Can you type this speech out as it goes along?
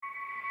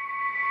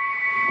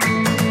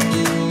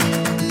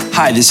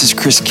Hi, this is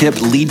Chris Kipp,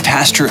 lead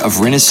pastor of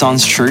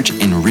Renaissance Church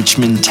in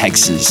Richmond,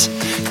 Texas.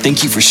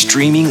 Thank you for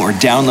streaming or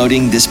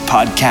downloading this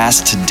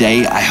podcast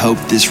today. I hope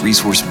this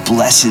resource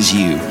blesses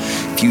you.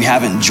 If you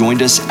haven't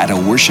joined us at a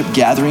worship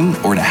gathering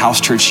or at a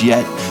house church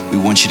yet, we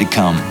want you to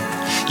come.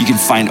 You can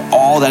find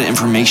all that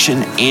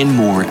information and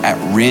more at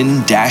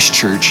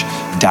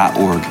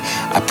ren-church.org.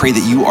 I pray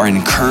that you are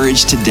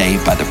encouraged today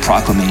by the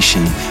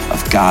proclamation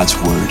of God's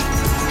word.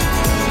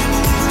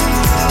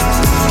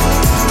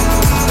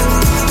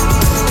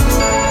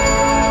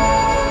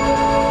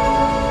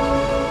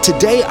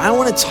 Today, I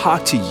want to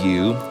talk to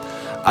you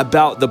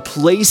about the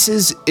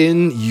places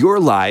in your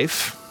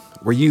life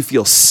where you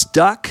feel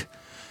stuck,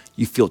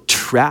 you feel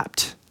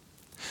trapped,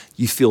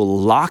 you feel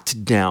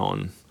locked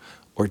down,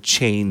 or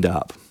chained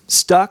up.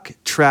 Stuck,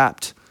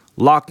 trapped,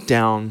 locked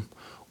down,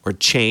 or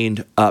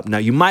chained up. Now,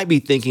 you might be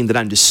thinking that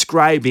I'm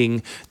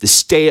describing the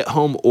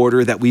stay-at-home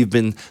order that we've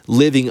been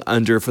living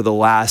under for the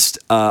last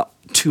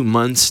 2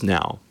 months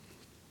now.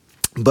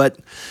 But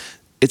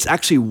it's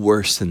actually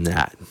worse than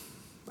that.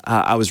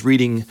 I was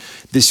reading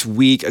this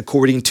week,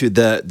 according to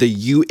the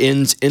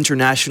UN's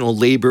International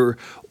Labor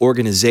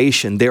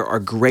Organization, there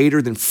are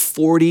greater than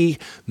 40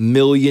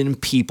 million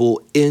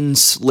people in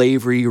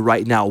slavery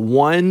right now.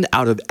 1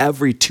 out of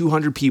every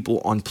 200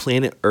 people on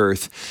planet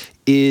Earth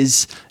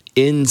is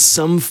in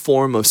some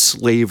form of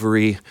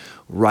slavery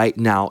right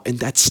now. And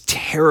that's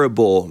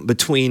terrible,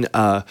 between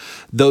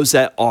those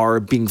that are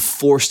being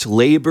forced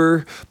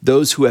labor,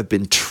 those who have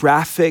been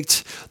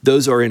trafficked,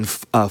 those are in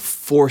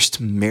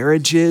forced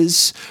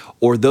marriages,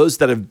 or those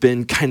that have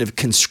been kind of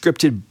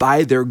conscripted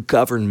by their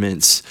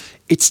governments.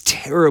 It's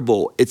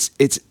terrible. It's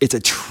a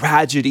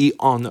tragedy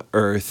on the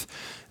earth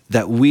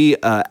that we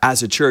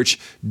as a church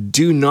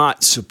do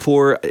not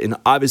support. And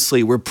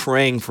obviously we're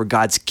praying for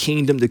God's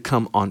kingdom to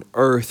come on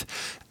earth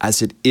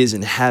as it is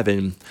in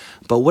heaven.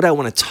 But what I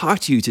want to talk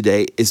to you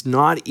today is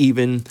not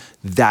even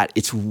that.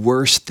 It's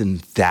worse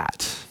than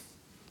that,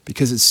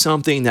 because it's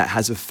something that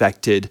has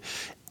affected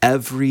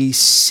every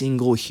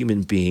single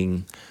human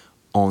being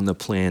on the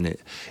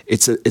planet.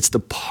 It's the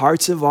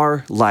parts of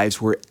our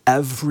lives where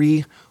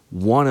every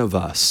one of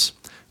us,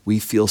 we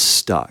feel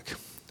stuck,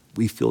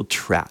 we feel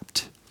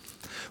trapped,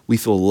 we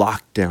feel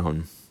locked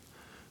down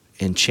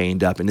and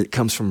chained up. And it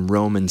comes from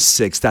Romans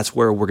 6. That's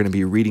where we're going to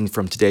be reading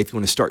from today, if you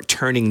want to start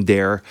turning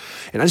there.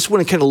 And I just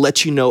want to kind of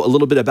let you know a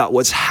little bit about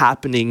what's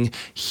happening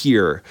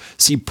here.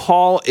 See,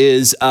 Paul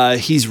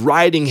he's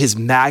writing his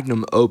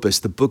magnum opus,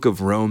 the book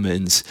of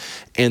Romans.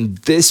 And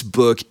this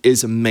book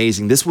is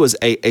amazing. This was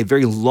a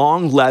very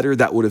long letter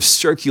that would have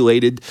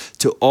circulated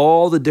to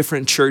all the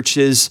different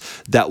churches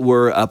that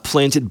were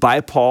planted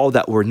by Paul,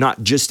 that were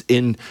not just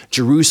in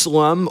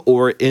Jerusalem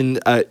or in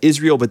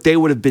Israel, but they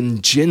would have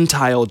been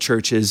Gentile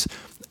churches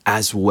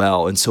as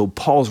well. And so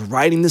Paul's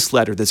writing this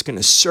letter that's going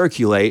to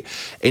circulate,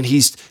 and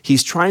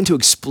he's trying to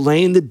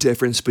explain the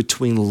difference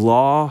between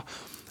law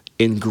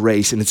and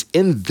grace. And it's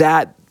in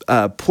that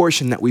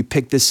portion that we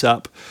pick this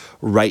up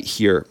right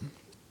here.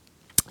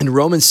 In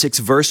Romans 6,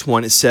 verse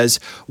 1, it says,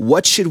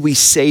 "What should we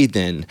say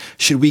then?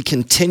 Should we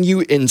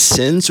continue in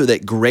sin so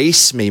that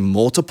grace may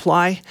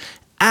multiply?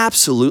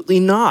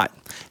 Absolutely not.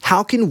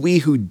 How can we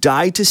who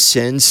died to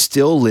sin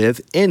still live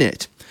in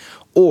it?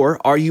 Or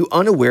are you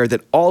unaware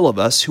that all of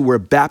us who were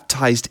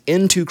baptized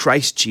into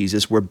Christ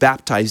Jesus were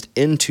baptized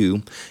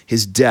into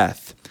his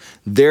death?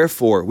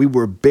 Therefore, we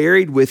were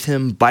buried with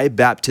him by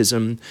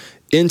baptism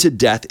into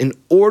death, in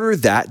order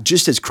that,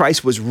 just as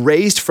Christ was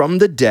raised from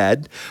the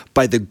dead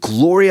by the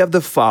glory of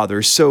the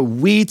Father, so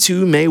we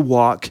too may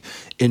walk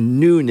in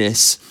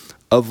newness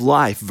of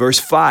life." Verse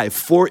 5,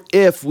 "For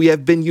if we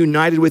have been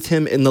united with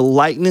him in the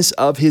likeness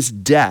of his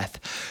death,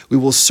 we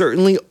will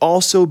certainly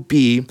also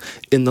be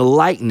in the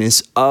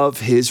likeness of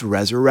his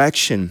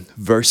resurrection."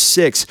 Verse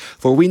 6,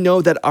 "For we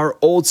know that our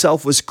old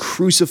self was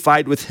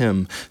crucified with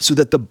him, so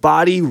that the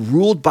body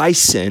ruled by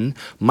sin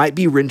might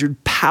be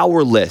rendered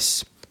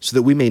powerless, so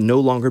that we may no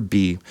longer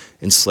be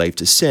enslaved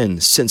to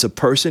sin, since a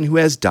person who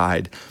has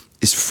died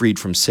is freed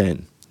from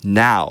sin.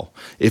 Now,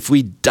 if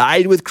we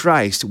died with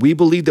Christ, we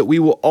believe that we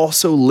will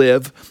also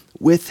live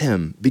with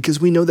him, because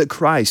we know that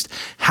Christ,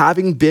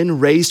 having been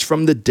raised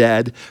from the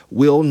dead,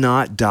 will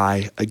not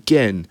die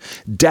again.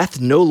 Death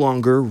no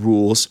longer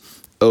rules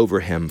over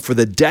him. For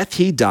the death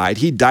he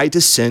died to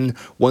sin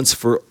once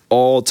for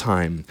all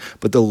time.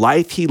 But the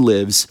life he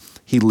lives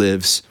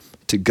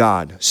to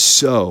God.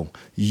 So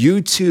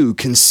you too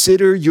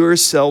consider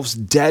yourselves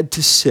dead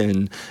to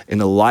sin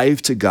and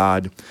alive to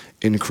God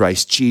in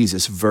Christ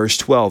Jesus." Verse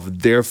 12,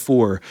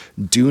 "Therefore,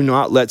 do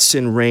not let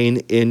sin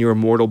reign in your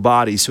mortal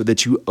body so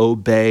that you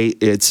obey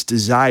its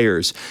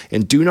desires.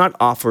 And do not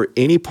offer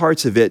any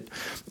parts of it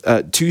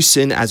to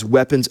sin as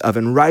weapons of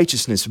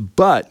unrighteousness,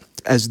 but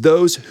as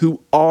those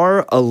who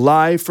are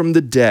alive from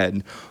the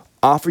dead,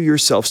 offer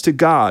yourselves to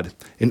God,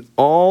 and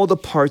all the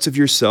parts of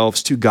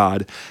yourselves to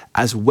God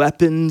as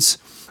weapons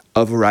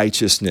of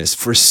righteousness.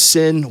 For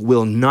sin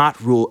will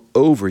not rule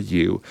over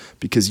you,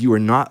 because you are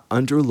not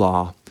under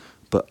law,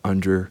 but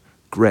under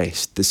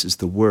grace." This is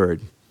the word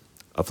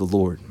of the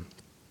Lord.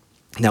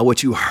 Now,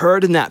 what you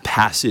heard in that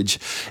passage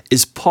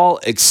is Paul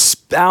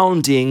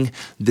expounding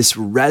this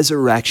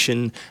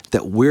resurrection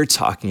that we're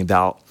talking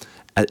about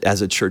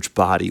as a church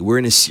body. We're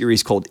in a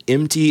series called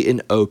Empty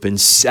and Open,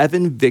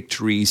 7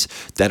 victories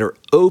that are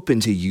open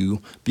to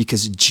you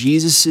because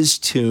Jesus'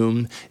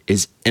 tomb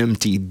is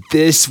empty.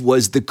 This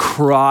was the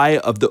cry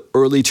of the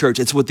early church.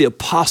 It's what the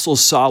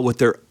apostles saw with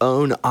their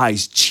own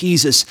eyes.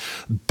 Jesus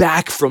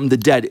back from the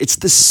dead. It's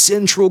the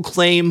central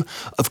claim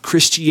of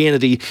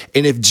Christianity.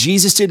 And if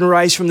Jesus didn't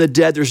rise from the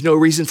dead, there's no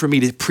reason for me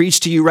to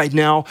preach to you right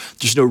now.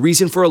 There's no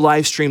reason for a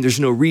live stream. There's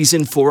no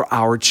reason for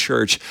our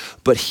church.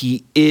 But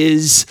he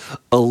is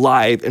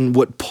alive. And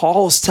what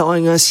Paul's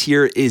telling us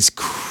here is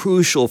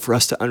crucial for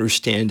us to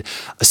understand,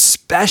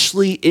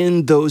 especially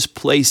in those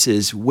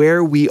places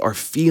where we are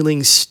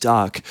feeling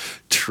stuck,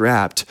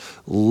 trapped,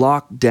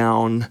 locked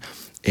down,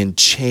 and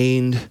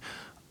chained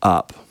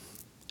up.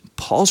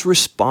 Paul's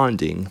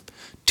responding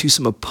to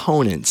some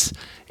opponents,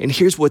 and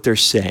here's what they're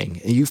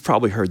saying, and you've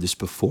probably heard this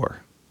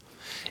before.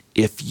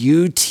 If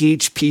you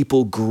teach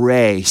people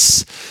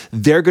grace,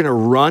 they're going to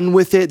run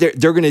with it.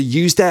 They're going to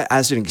use that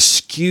as an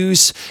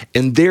excuse,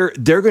 and they're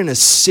going to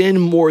sin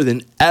more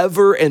than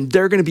ever, and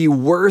they're going to be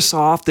worse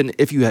off than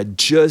if you had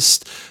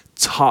just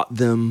taught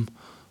them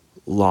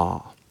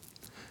law.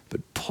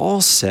 But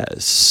Paul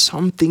says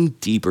something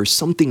deeper,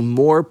 something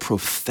more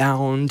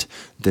profound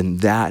than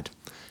that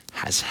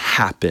has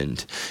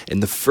happened.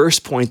 And the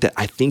first point that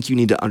I think you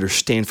need to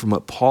understand from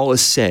what Paul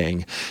is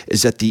saying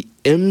is that the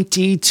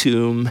empty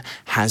tomb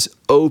has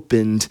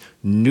opened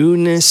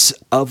newness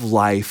of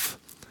life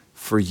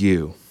for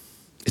you.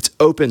 It's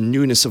open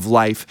newness of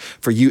life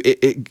for you.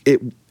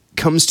 It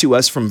comes to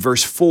us from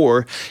verse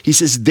 4. He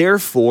says,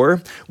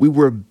 therefore, we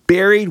were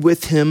buried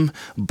with him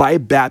by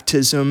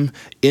baptism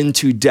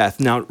into death.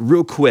 Now,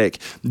 real quick,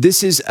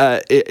 this is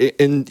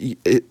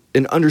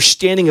an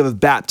understanding of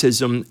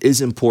baptism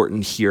is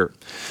important here.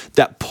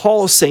 That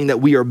Paul is saying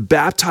that we are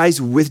baptized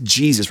with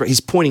Jesus, right?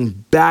 He's pointing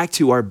back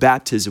to our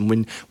baptism.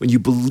 When you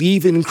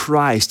believe in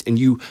Christ and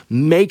you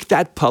make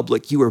that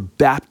public, you are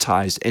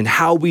baptized. And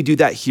how we do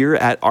that here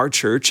at our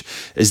church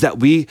is that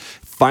we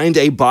find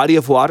a body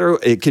of water.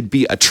 It could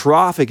be a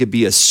trough. It could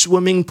be a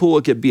swimming pool.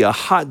 It could be a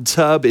hot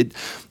tub. It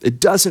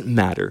doesn't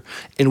matter.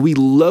 And we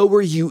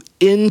lower you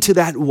into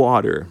that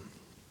water.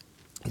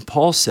 And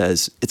Paul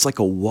says it's like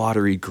a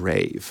watery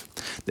grave,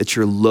 that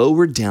you're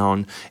lowered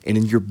down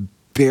and you're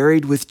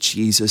buried with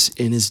Jesus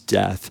in his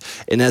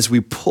death. And as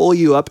we pull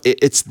you up,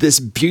 it's this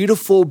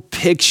beautiful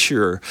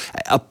picture,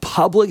 a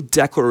public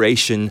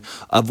declaration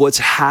of what's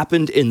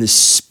happened in the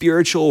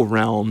spiritual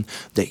realm,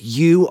 that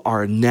you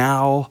are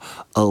now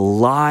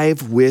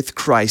alive with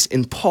Christ.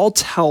 And Paul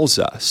tells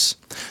us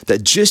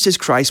that just as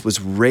Christ was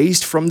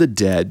raised from the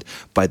dead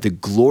by the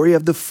glory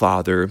of the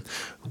Father,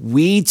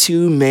 we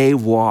too may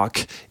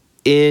walk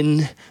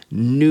in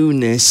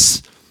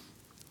newness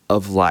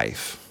of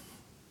life.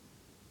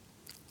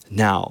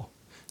 Now,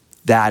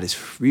 that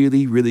is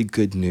really, really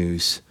good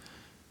news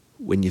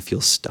when you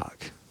feel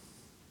stuck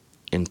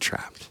and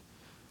trapped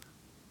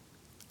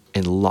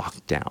and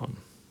locked down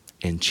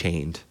and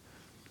chained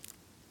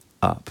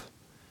up.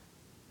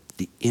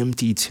 The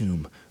empty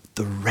tomb,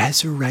 the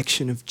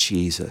resurrection of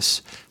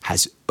Jesus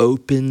has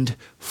opened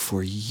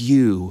for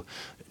you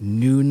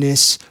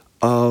newness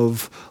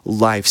of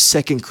life.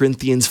 2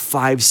 Corinthians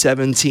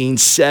 5:17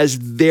 says,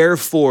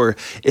 therefore,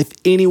 if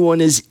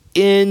anyone is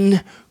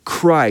in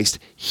Christ,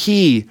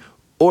 he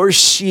or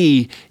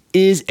she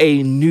is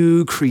a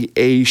new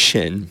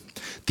creation.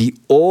 The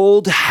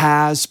old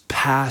has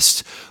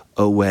passed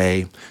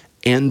away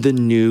and the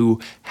new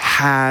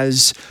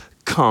has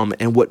come.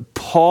 And what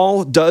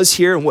Paul does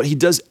here and what he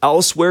does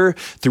elsewhere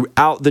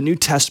throughout the New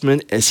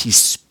Testament is he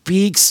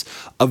speaks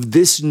of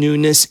this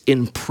newness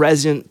in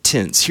present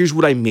tense. Here's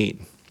what I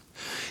mean.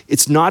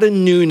 It's not a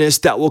newness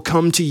that will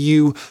come to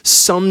you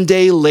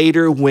someday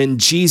later when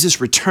Jesus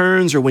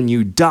returns or when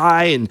you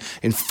die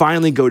and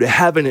finally go to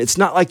heaven. It's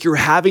not like you're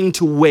having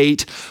to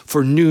wait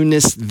for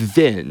newness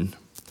then.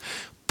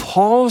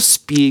 Paul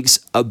speaks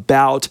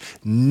about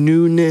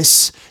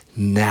newness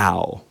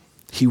now.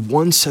 He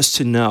wants us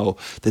to know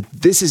that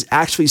this is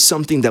actually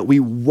something that we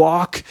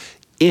walk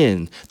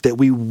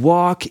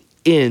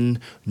in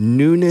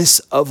newness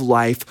of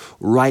life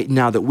right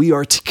now, that we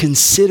are to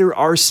consider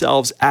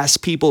ourselves as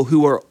people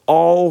who are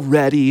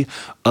already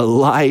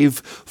alive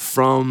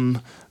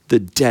from the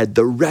dead.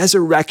 The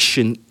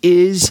resurrection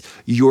is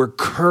your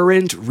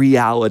current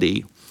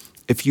reality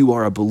if you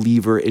are a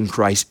believer in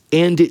Christ,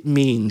 and it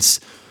means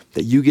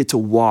that you get to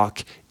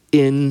walk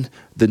in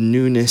the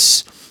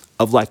newness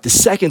of life. The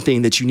second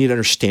thing that you need to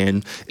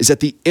understand is that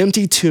the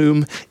empty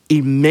tomb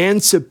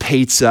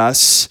emancipates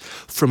us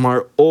from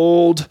our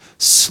old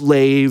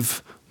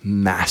slave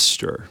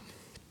master.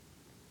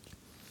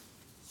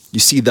 You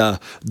see, the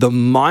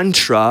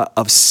mantra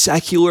of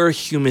secular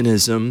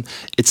humanism,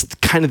 it's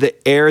kind of the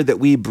air that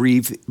we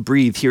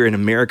breathe here in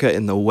America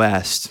in the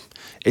West.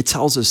 It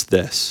tells us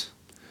this,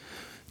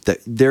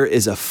 that there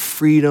is a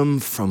freedom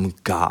from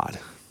God.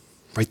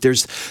 Right?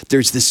 There's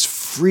this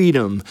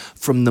freedom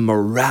from the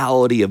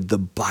morality of the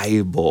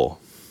Bible.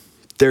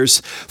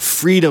 There's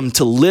freedom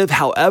to live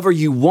however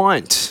you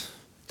want.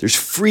 There's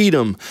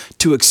freedom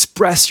to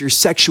express your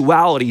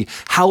sexuality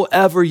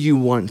however you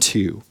want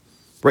to,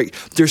 right?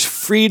 There's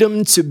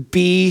freedom to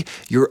be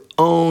your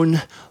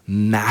own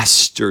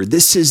master.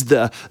 This is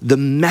the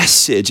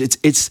message.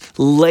 It's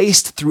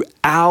laced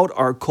throughout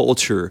our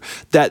culture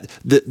that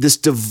this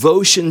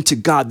devotion to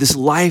God, this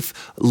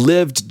life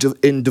lived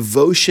in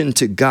devotion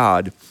to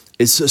God,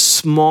 is a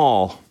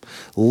small,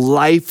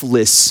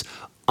 lifeless,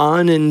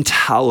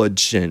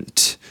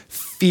 unintelligent,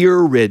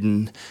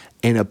 fear-ridden,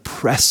 and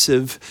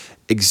oppressive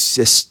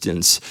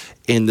existence.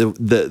 And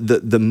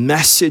the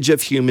message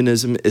of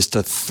humanism is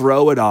to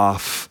throw it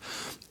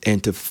off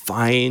and to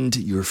find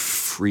your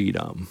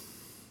freedom.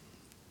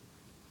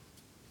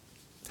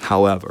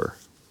 However,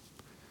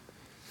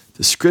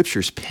 the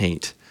scriptures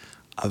paint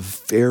a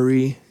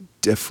very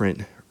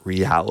different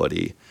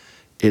reality.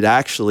 It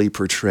actually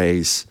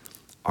portrays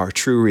our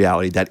true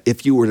reality, that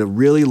if you were to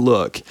really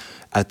look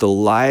at the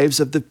lives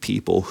of the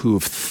people who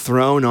have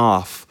thrown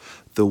off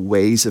the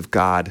ways of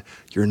God,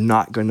 you're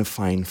not going to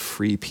find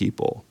free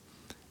people.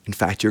 In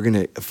fact, you're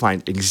going to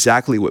find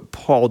exactly what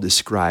Paul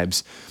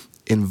describes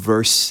in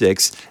verse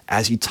 6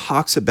 as he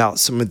talks about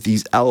some of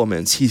these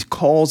elements. He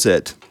calls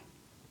it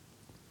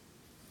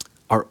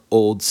our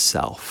old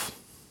self.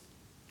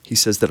 He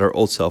says that our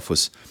old self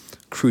was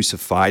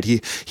crucified.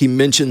 He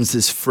mentions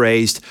this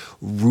phrase,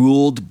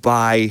 ruled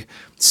by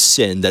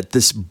sin, that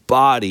this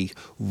body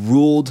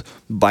ruled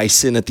by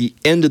sin. At the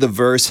end of the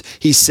verse,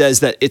 he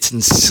says that it's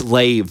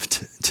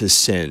enslaved to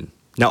sin.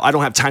 Now, I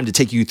don't have time to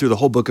take you through the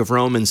whole book of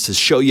Romans to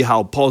show you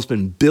how Paul's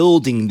been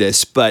building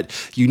this, but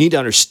you need to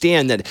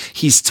understand that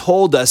he's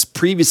told us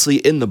previously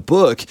in the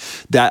book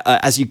that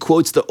as he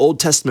quotes the Old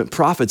Testament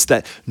prophets,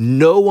 that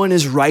no one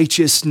is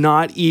righteous,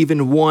 not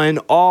even one.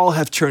 All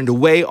have turned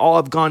away, all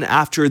have gone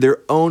after their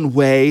own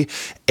way,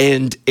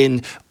 and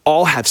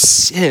all have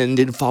sinned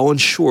and fallen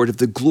short of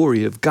the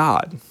glory of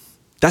God.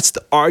 That's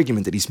the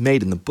argument that he's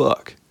made in the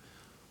book.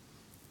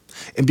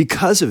 And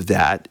because of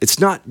that, it's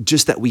not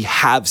just that we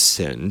have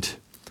sinned,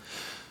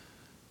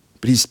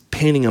 but he's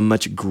painting a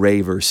much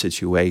graver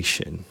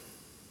situation.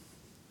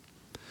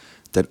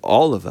 That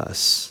all of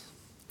us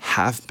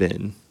have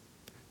been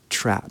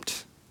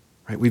trapped,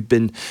 right? We've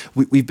been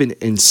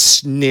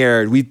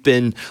ensnared. We've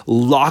been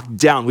locked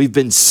down. We've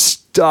been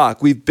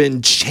stuck. We've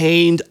been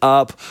chained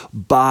up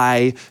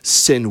by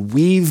sin.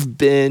 We've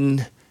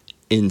been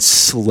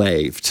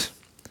enslaved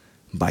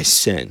by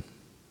sin.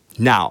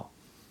 Now,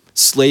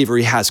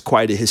 slavery has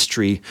quite a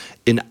history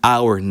in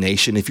our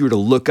nation. If you were to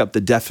look up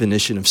the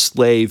definition of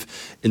slave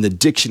in the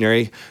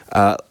dictionary,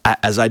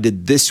 as I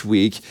did this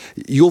week,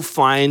 you'll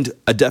find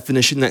a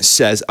definition that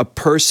says a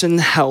person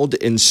held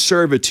in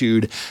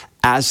servitude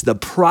as the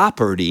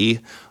property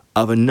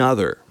of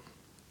another.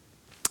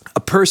 A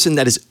person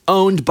that is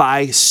owned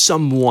by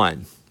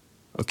someone,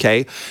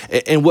 okay?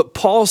 And what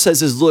Paul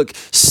says is, look,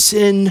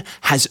 sin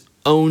has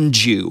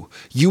owned you.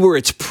 You were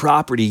its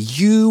property.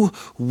 You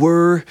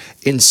were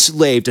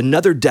enslaved.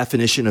 Another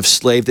definition of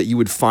slave that you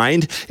would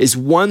find is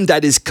one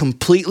that is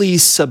completely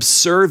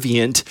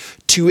subservient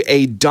to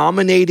a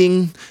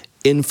dominating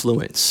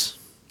influence.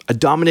 A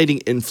dominating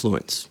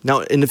influence. Now,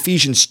 in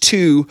Ephesians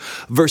 2,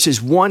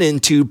 verses 1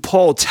 and 2,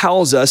 Paul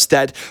tells us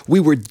that we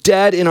were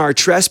dead in our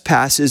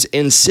trespasses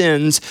and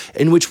sins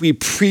in which we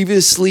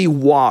previously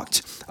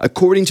walked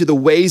according to the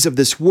ways of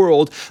this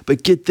world.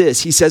 But get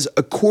this, he says,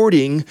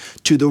 according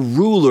to the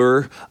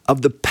ruler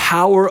of the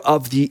power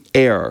of the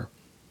air,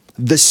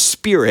 the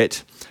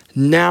Spirit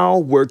now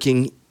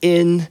working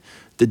in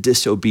the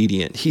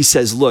disobedient. He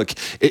says, look,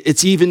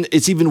 it's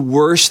even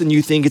worse than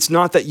you think. It's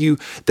not that you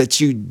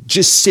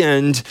just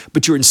sinned,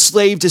 but you're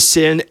enslaved to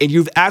sin, and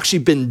you've actually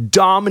been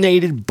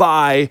dominated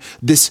by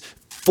this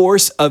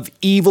force of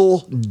evil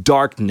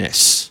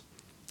darkness,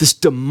 this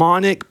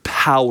demonic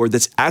power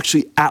that's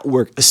actually at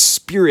work, a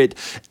spirit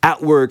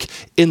at work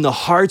in the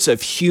hearts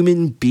of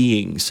human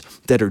beings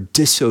that are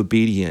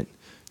disobedient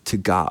to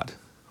God.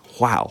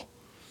 Wow.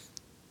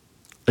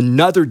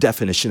 Another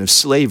definition of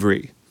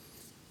slavery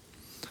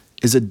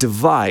is a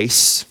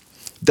device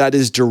that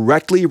is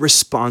directly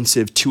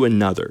responsive to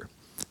another.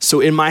 So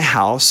in my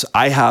house,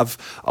 I have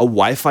a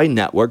Wi-Fi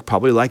network,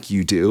 probably like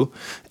you do.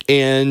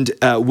 And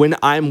when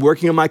I'm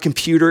working on my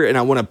computer and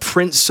I want to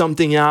print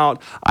something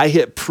out, I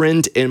hit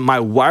print and my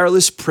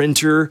wireless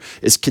printer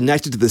is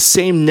connected to the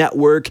same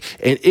network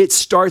and it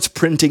starts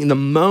printing the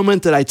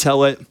moment that I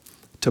tell it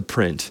to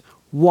print.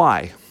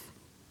 Why?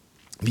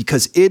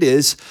 Because it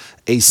is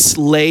a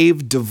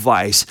slave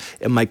device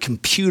and my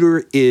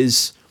computer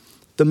is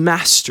the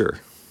master.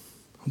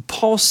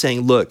 Paul's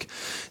saying, look,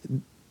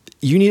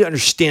 you need to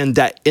understand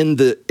that in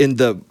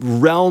the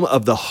realm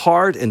of the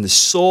heart and the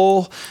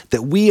soul,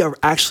 that we are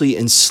actually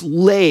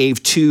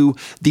enslaved to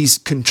these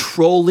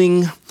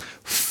controlling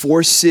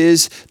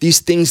forces, these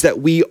things that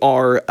we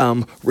are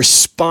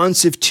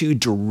responsive to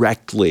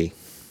directly.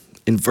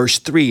 In verse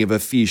 3 of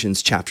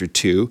Ephesians chapter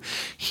 2,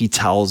 he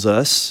tells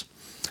us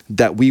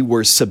that we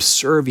were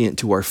subservient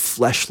to our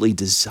fleshly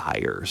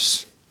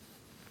desires,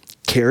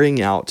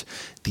 carrying out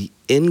the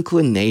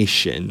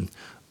inclination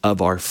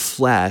of our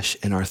flesh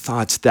and our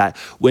thoughts, that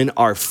when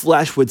our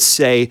flesh would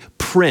say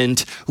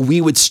print,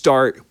 we would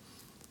start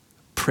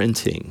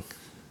printing.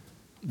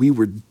 We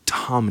were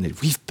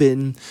dominated. We've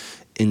been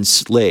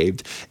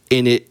enslaved,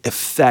 and it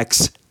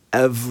affects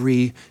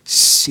every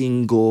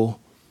single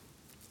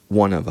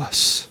one of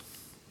us.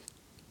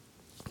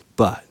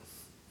 But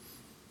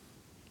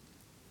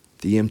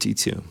the empty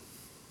tomb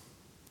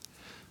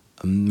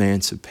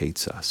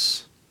emancipates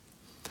us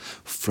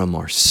from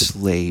our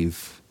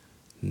slave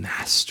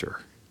master.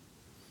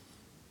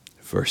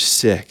 Verse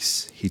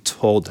 6, he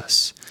told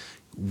us,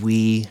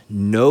 we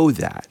know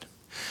that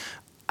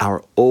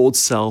our old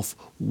self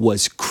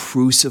was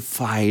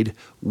crucified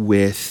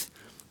with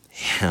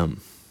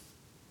him.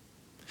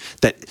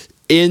 That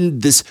in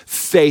this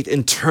faith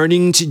and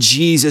turning to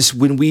Jesus,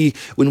 when we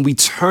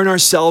turn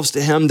ourselves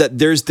to him, that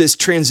there's this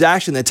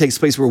transaction that takes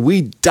place where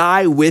we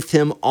die with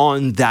him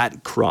on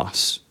that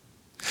cross.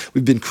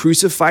 We've been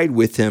crucified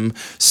with him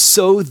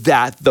so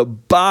that the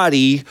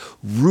body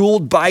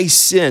ruled by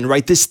sin,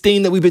 right? This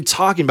thing that we've been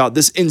talking about,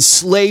 this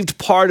enslaved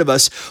part of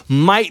us,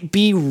 might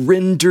be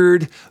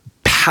rendered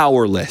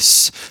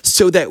powerless,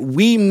 so that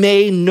we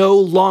may no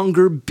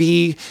longer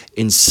be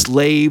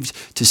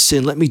enslaved to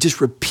sin. Let me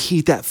just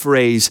repeat that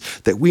phrase,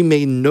 that we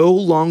may no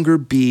longer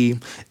be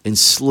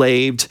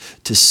enslaved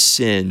to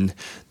sin.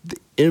 The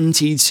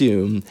empty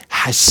tomb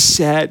has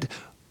set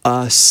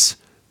us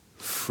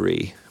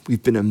free.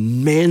 We've been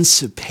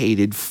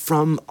emancipated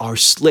from our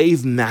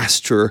slave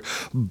master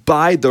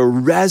by the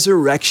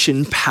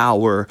resurrection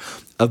power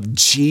of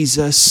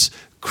Jesus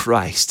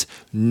Christ.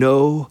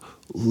 No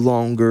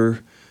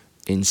longer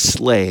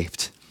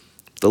enslaved.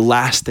 The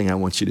last thing I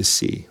want you to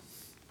see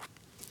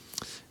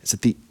is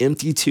that the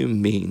empty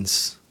tomb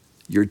means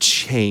your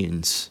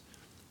chains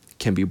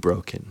can be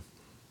broken.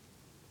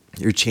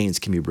 Your chains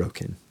can be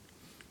broken.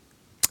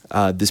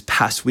 This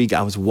past week,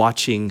 I was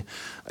watching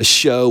a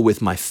show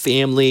with my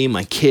family,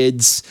 my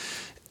kids,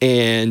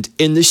 and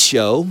in the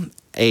show,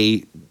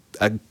 a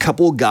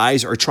couple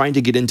guys are trying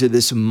to get into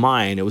this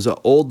mine. It was an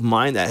old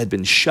mine that had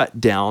been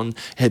shut down,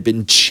 had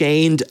been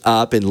chained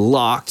up and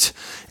locked,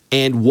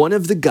 and one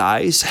of the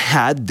guys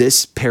had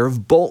this pair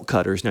of bolt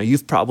cutters. Now, you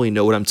probably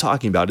know what I'm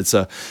talking about. It's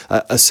a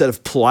set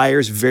of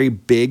pliers, very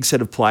big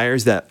set of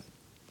pliers that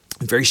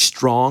very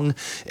strong,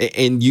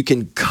 and you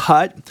can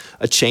cut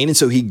a chain. And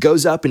so he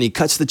goes up and he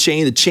cuts the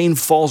chain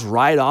falls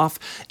right off.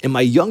 And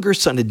my younger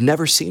son had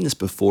never seen this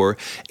before.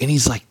 And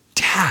he's like,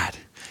 Dad,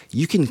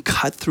 you can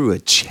cut through a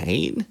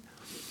chain?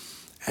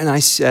 And I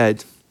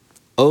said,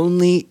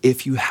 only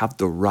if you have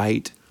the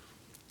right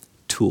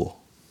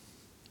tool.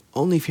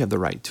 Only if you have the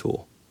right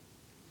tool.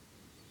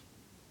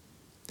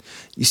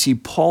 You see,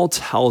 Paul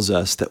tells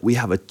us that we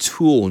have a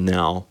tool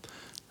now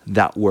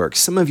that works.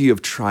 Some of you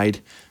have tried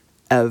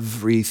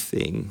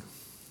everything,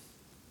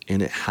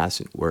 and it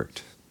hasn't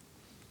worked.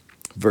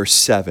 Verse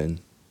 7,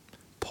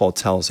 Paul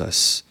tells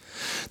us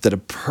that a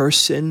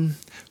person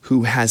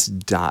who has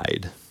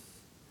died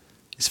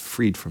is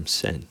freed from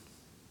sin.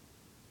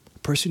 A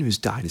person who's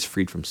died is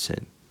freed from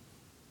sin.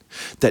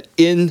 That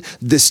in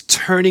this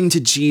turning to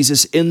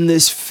Jesus, in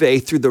this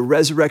faith, through the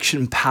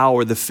resurrection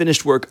power, the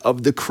finished work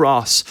of the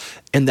cross,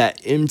 and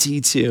that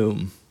empty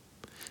tomb,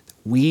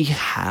 we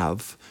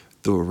have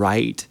the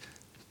right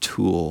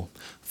tool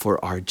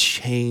for our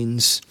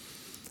chains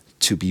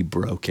to be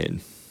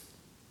broken.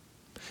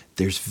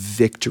 There's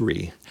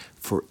victory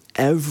for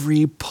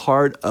every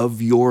part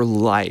of your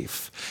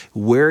life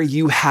where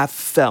you have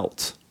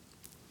felt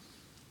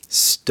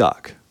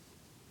stuck,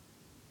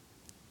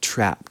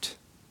 trapped,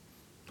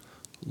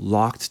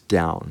 locked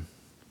down,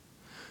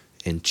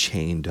 and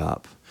chained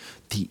up.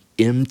 The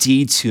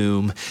empty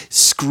tomb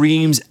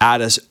screams at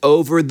us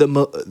over the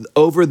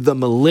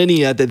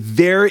millennia that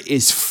there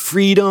is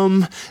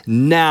freedom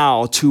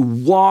now to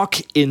walk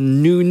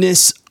in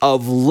newness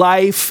of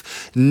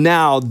life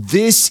now.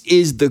 This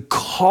is the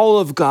call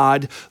of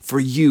God for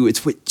you.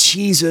 It's what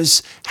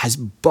Jesus has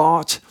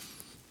bought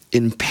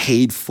and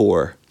paid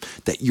for,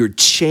 that your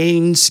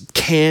chains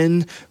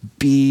can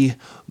be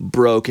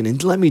broken.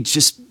 And let me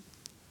just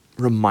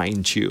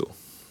remind you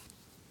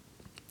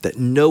that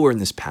nowhere in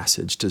this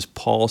passage does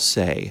Paul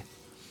say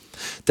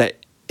that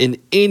in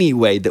any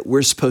way that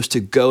we're supposed to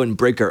go and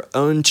break our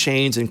own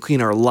chains and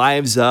clean our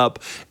lives up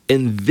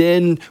and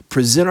then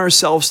present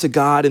ourselves to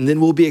God and then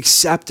we'll be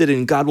accepted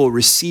and God will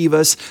receive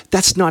us.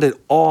 That's not at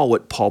all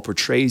what Paul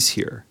portrays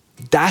here.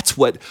 That's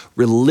what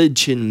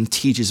religion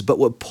teaches. But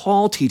what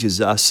Paul teaches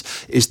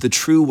us is the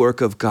true work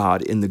of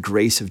God in the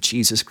grace of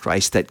Jesus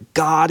Christ, that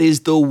God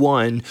is the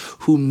one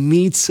who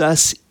meets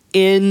us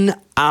in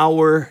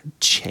our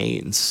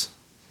chains.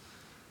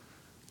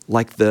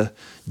 Like the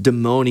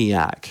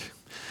demoniac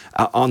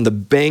on the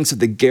banks of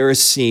the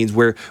Gerasenes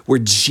where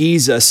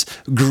Jesus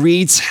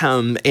greets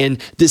him, and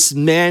this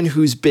man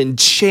who's been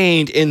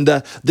chained, and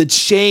the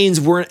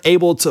chains weren't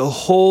able to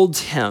hold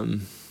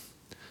him,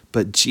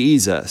 but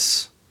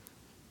Jesus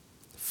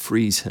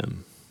frees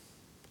him.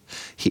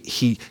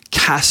 He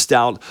cast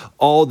out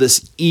all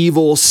this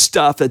evil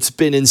stuff that's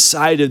been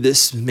inside of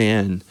this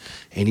man,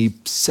 and he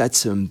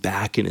sets him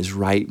back in his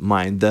right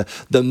mind.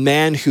 The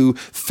man who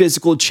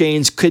physical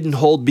chains couldn't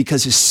hold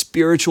because his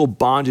spiritual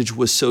bondage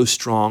was so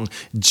strong,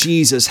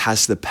 Jesus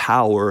has the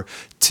power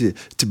to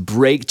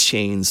break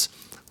chains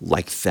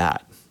like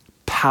that.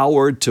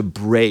 Power to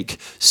break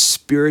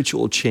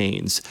spiritual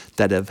chains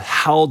that have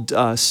held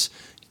us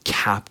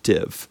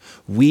captive.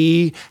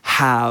 We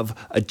have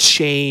a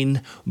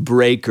chain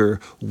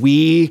breaker.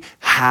 We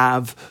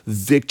have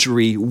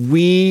victory.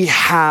 We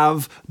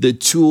have the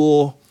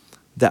tool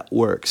that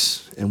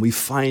works, and we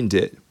find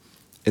it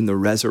in the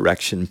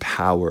resurrection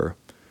power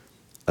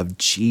of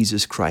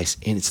Jesus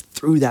Christ. And it's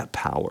through that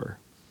power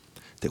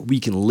that we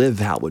can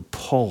live out what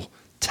Paul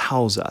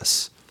tells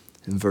us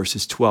in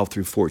verses 12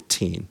 through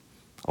 14.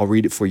 I'll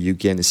read it for you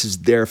again. It says,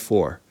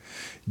 therefore,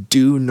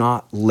 do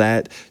not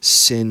let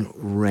sin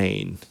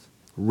reign.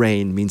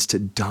 Reign means to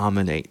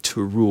dominate,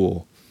 to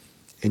rule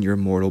in your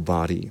mortal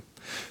body,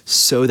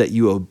 so that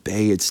you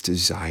obey its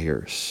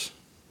desires.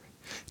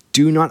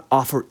 Do not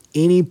offer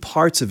any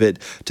parts of it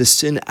to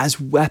sin as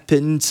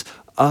weapons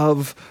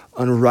of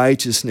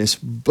unrighteousness,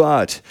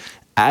 but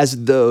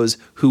as those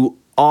who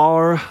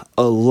are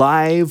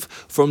alive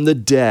from the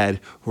dead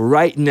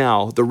right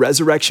now, the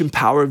resurrection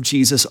power of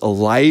Jesus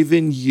alive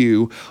in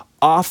you,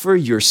 offer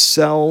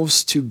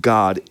yourselves to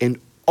God and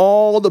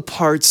all the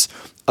parts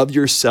of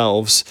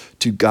yourselves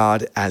to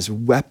God as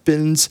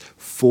weapons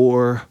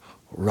for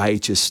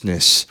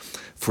righteousness.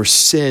 For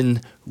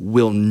sin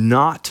will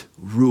not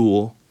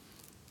rule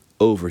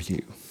over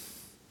you,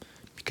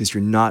 because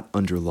you're not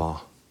under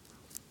law,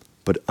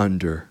 but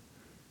under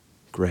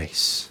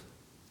grace.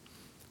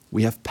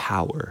 We have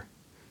power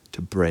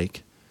to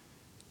break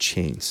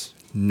chains.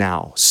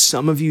 Now,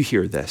 some of you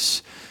hear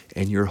this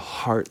and your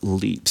heart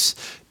leaps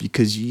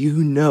because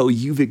you know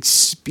you've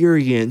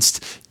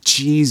experienced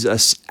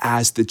Jesus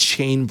as the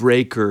chain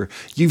breaker.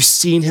 You've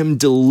seen him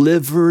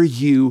deliver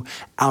you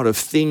out of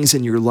things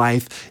in your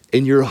life,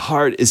 and your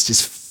heart is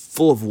just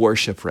full of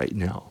worship right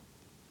now.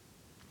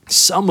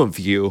 Some of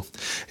you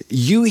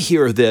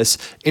hear this,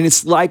 and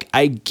it's like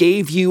I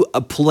gave you a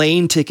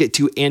plane ticket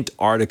to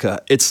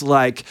Antarctica. It's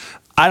like,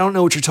 I don't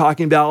know what you're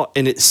talking about,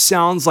 and it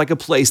sounds like a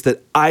place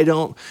that I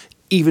don't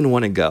even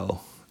want to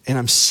go, and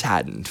I'm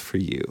saddened for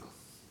you.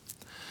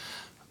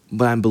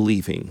 But I'm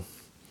believing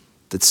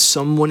that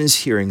someone is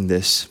hearing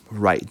this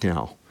right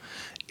now,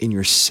 and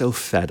you're so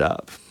fed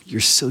up. You're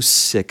so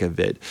sick of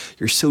it.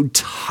 You're so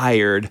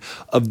tired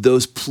of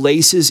those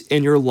places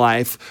in your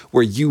life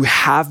where you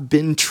have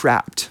been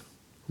trapped,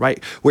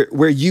 right?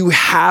 Where you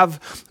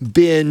have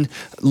been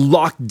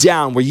locked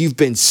down, where you've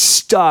been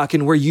stuck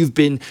and where you've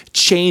been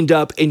chained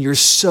up, and you're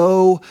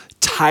so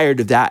tired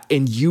of that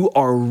and you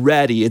are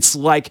ready. It's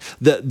like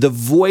the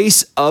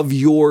voice of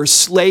your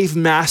slave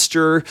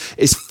master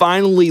is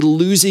finally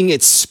losing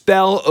its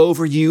spell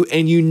over you,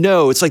 and you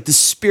know, it's like the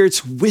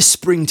Spirit's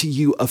whispering to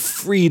you of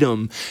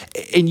freedom,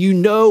 and you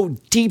know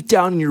deep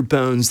down in your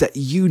bones that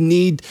you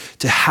need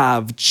to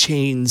have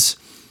chains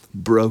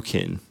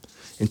broken.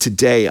 And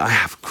today I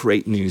have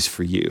great news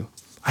for you.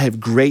 I have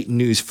great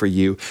news for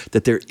you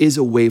that there is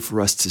a way for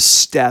us to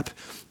step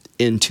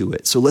into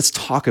it. So let's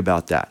talk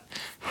about that.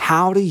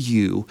 How do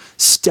you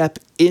step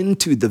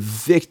into the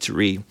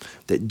victory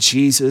that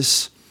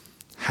Jesus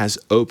has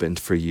opened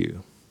for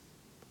you?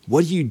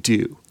 What do you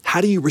do?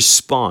 How do you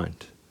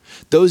respond?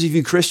 Those of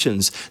you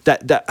Christians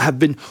that have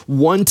been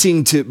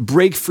wanting to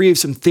break free of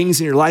some things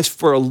in your lives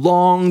for a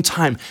long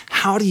time,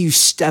 how do you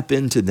step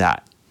into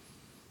that?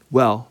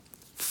 Well,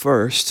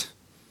 first,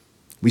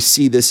 we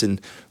see this in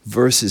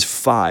verses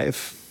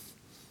 5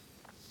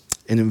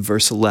 and in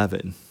verse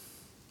 11.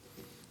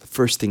 The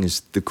first thing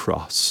is the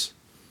cross.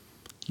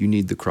 You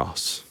need the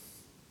cross.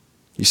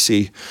 You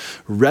see,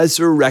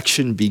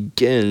 resurrection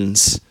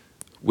begins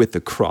with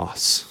the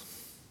cross.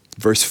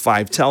 Verse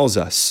 5 tells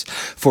us,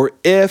 for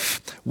if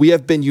we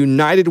have been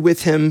united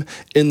with him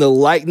in the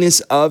likeness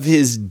of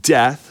his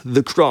death,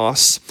 the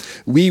cross,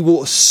 we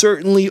will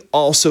certainly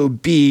also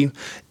be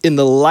in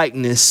the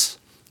likeness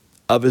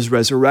of his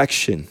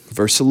resurrection.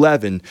 Verse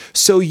 11,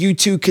 so you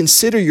too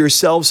consider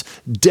yourselves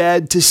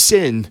dead to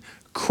sin,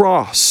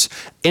 cross,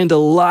 and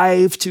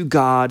alive to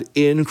God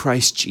in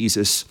Christ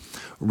Jesus,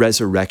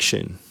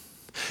 resurrection.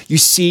 You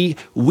see,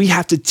 we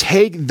have to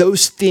take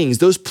those things,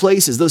 those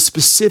places, those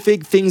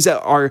specific things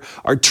that are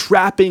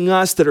trapping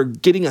us, that are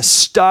getting us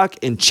stuck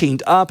and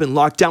chained up and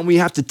locked down. We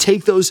have to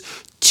take those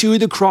to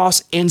the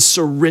cross and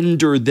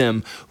surrender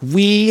them.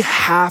 We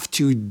have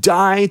to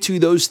die to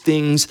those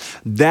things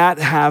that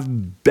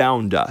have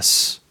bound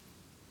us.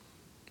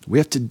 We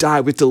have to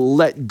die. We have to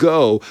let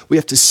go. We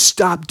have to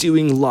stop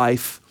doing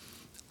life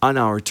on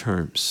our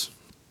terms.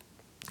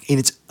 And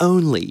it's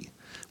only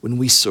when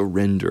we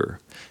surrender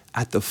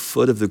at the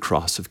foot of the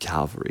cross of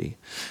Calvary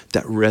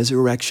that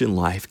resurrection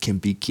life can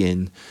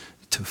begin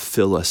to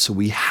fill us. So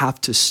we have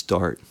to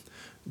start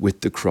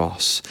with the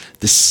cross.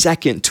 The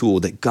second tool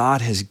that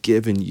God has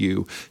given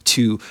you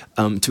to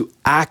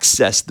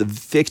access the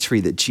victory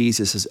that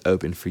Jesus has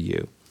opened for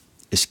you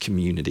is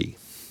community.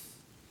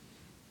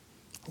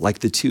 Like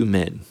the two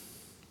men,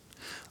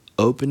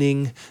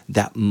 opening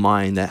that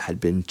mind that had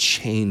been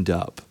chained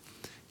up.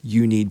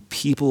 You need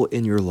people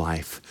in your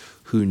life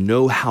who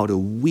know how to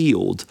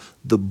wield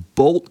the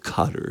bolt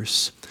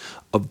cutters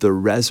of the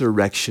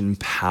resurrection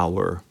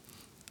power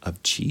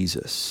of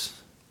Jesus.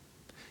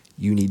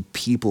 You need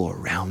people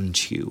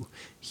around you.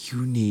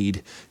 You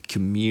need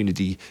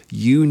community.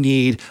 You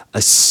need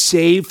a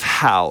safe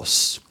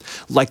house,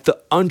 like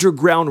the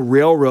Underground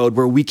Railroad,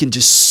 where we can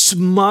just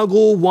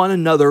smuggle one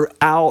another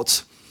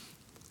out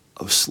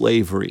of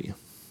slavery.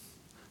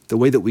 The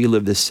way that we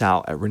live this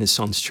out at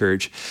Renaissance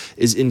Church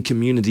is in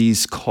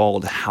communities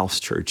called house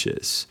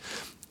churches.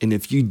 And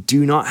if you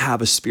do not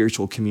have a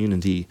spiritual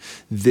community,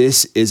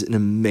 this is an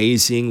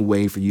amazing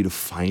way for you to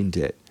find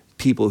it.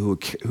 People who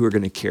are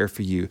going to care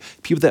for you,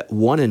 people that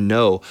want to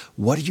know,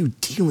 what are you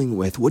dealing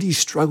with? What are you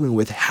struggling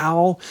with?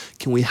 How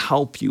can we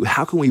help you?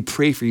 How can we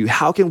pray for you?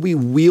 How can we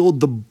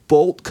wield the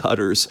bolt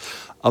cutters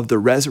of the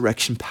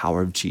resurrection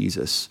power of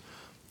Jesus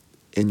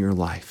in your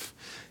life?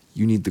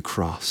 You need the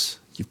cross.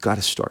 You've got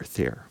to start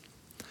there.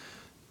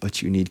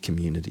 But you need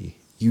community.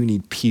 You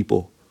need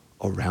people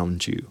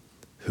around you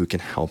who can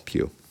help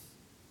you.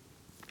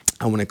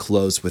 I want to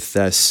close with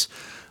this.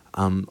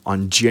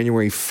 On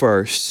January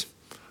 1st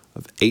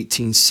of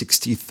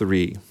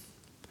 1863,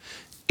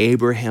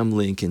 Abraham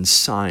Lincoln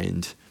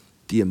signed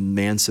the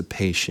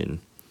Emancipation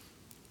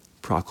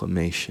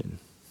Proclamation.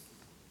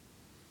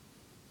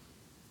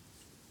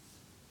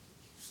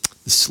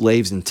 The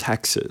slaves in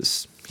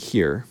Texas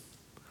here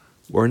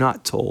were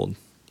not told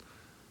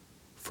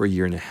for a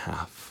year and a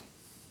half.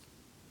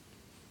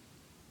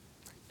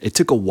 It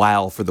took a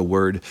while for the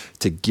word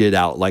to get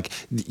out. Like,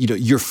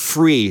 you're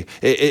free.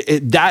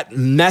 That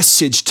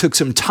message took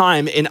some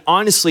time. And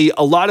honestly,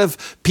 a lot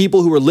of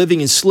people who were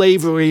living in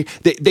slavery,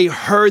 they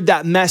heard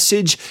that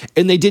message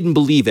and they didn't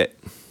believe it.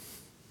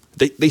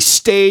 They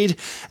stayed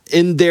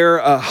in their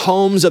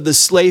homes of the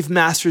slave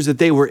masters that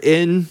they were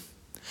in.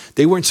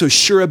 They weren't so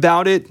sure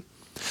about it.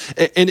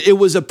 And it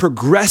was a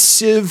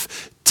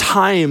progressive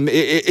time.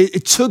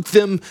 It took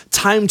them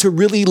time to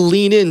really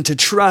lean in, to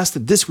trust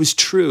that this was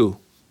true.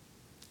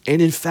 And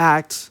in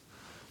fact,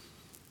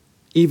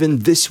 even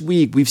this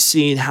week, we've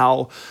seen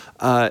how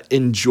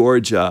in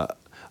Georgia,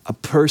 a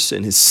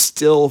person is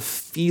still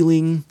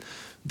feeling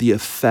the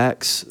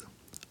effects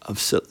of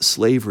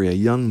slavery, a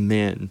young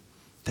man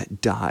that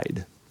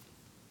died.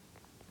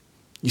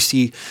 You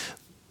see,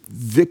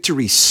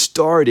 victory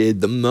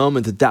started the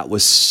moment that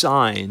was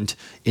signed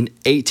in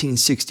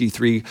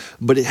 1863,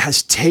 but it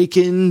has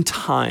taken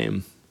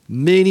time.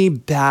 Many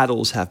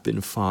battles have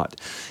been fought,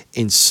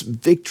 and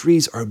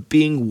victories are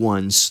being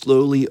won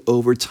slowly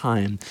over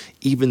time,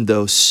 even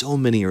though so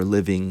many are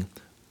living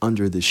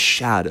under the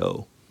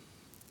shadow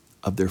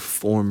of their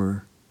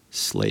former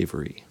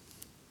slavery.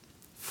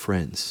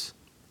 Friends,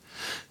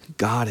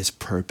 God has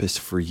purpose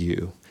for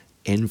you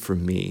and for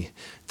me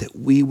that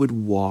we would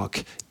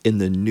walk in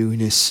the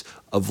newness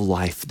of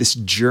life. This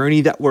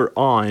journey that we're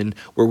on,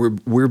 where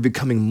we're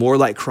becoming more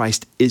like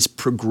Christ, is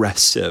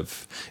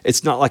progressive.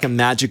 It's not like a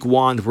magic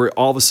wand where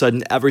all of a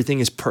sudden everything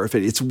is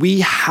perfect. We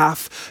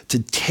have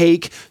to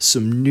take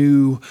some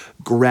new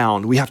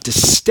ground. We have to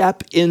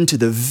step into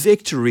the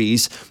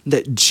victories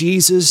that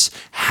Jesus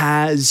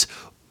has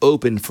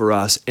open for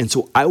us. And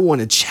so I want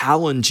to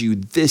challenge you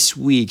this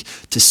week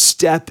to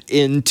step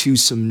into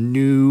some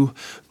new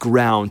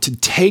ground, to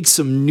take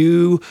some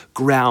new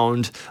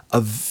ground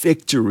of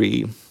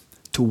victory,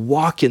 to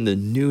walk in the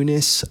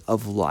newness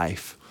of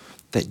life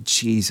that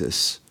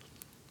Jesus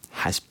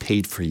has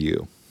paid for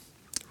you.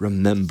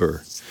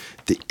 Remember,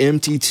 the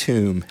empty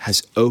tomb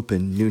has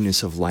opened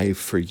newness of life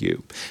for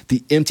you.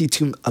 The empty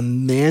tomb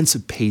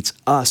emancipates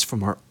us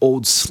from our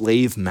old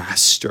slave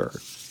master.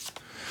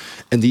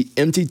 And the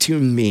empty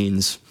tomb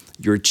means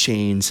your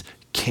chains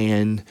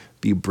can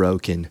be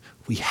broken.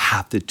 We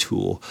have the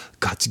tool.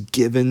 God's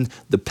given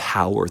the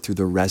power through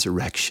the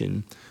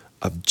resurrection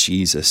of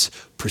Jesus.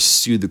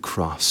 Pursue the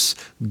cross.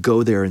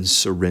 Go there and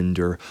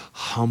surrender.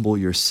 Humble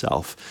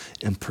yourself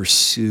and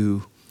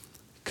pursue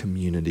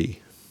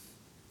community.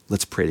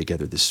 Let's pray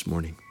together this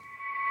morning.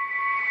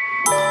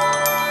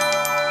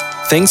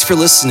 Thanks for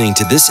listening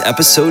to this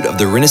episode of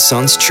the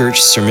Renaissance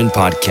Church Sermon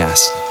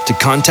Podcast. To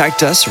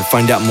contact us or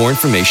find out more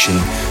information,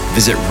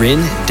 visit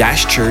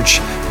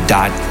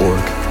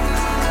ren-church.org.